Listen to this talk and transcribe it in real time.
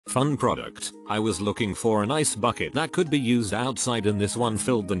Fun product. I was looking for an ice bucket that could be used outside and this one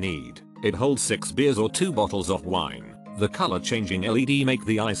filled the need. It holds 6 beers or 2 bottles of wine. The color changing LED make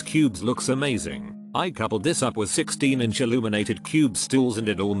the ice cubes looks amazing. I coupled this up with 16-inch illuminated cube stools and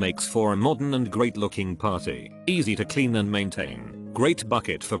it all makes for a modern and great looking party. Easy to clean and maintain. Great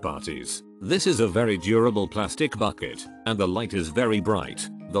bucket for parties. This is a very durable plastic bucket and the light is very bright.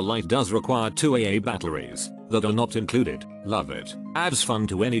 The light does require 2 AA batteries that are not included. Love it. Adds fun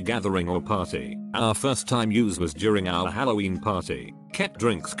to any gathering or party. Our first time use was during our Halloween party. Kept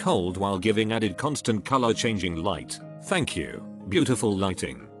drinks cold while giving added constant color changing light. Thank you. Beautiful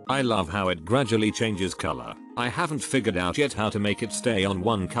lighting. I love how it gradually changes color. I haven't figured out yet how to make it stay on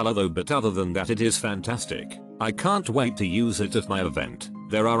one color though, but other than that it is fantastic. I can't wait to use it at my event.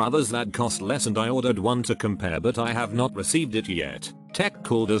 There are others that cost less and I ordered one to compare but I have not received it yet.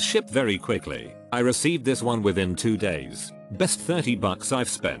 TECKCOOL does ship very quickly. I received this one within 2 days. Best 30 bucks I've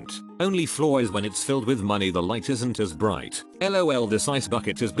spent. Only flaw is when it's filled with money the light isn't as bright. LOL, this ice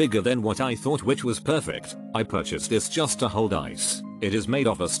bucket is bigger than what I thought, which was perfect. I purchased this just to hold ice. It is made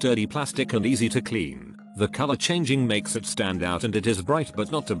of a sturdy plastic and easy to clean. The color changing makes it stand out and it is bright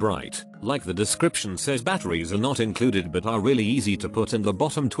but not too bright. Like the description says, batteries are not included but are really easy to put, and the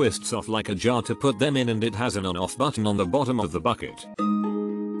bottom twists off like a jar to put them in and it has an on off button on the bottom of the bucket.